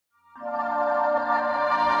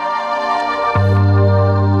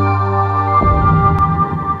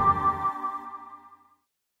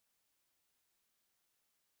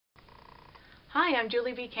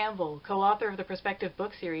Julie V. Campbell, co-author of the Perpective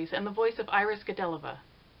book series and the voice of Irys Godeleva.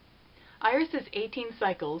 Irys is 18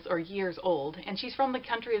 cycles, or years, old, and she's from the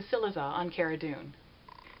country of Silesia on Cara Dune.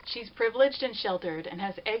 She's privileged and sheltered and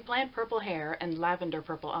has eggplant purple hair and lavender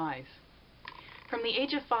purple eyes. From the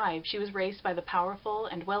age of 5, she was raised by the powerful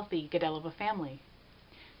and wealthy Godeleva family.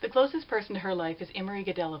 The closest person to her life is Irys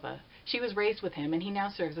Godeleva. She was raised with him, and he now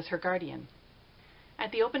serves as her guardian.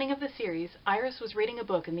 At the opening of the series, Irys was reading a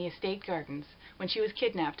book in the estate gardens when she was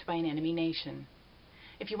kidnapped by an enemy nation.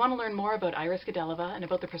 If you want to learn more about Irys Godeleva and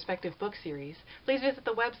about the Perpective book series, please visit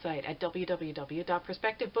the website at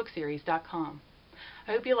www.perspectivebookseries.com.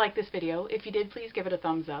 I hope you liked this video. If you did, please give it a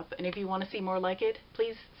thumbs up, and if you want to see more like it,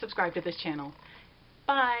 please subscribe to this channel.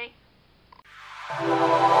 Bye!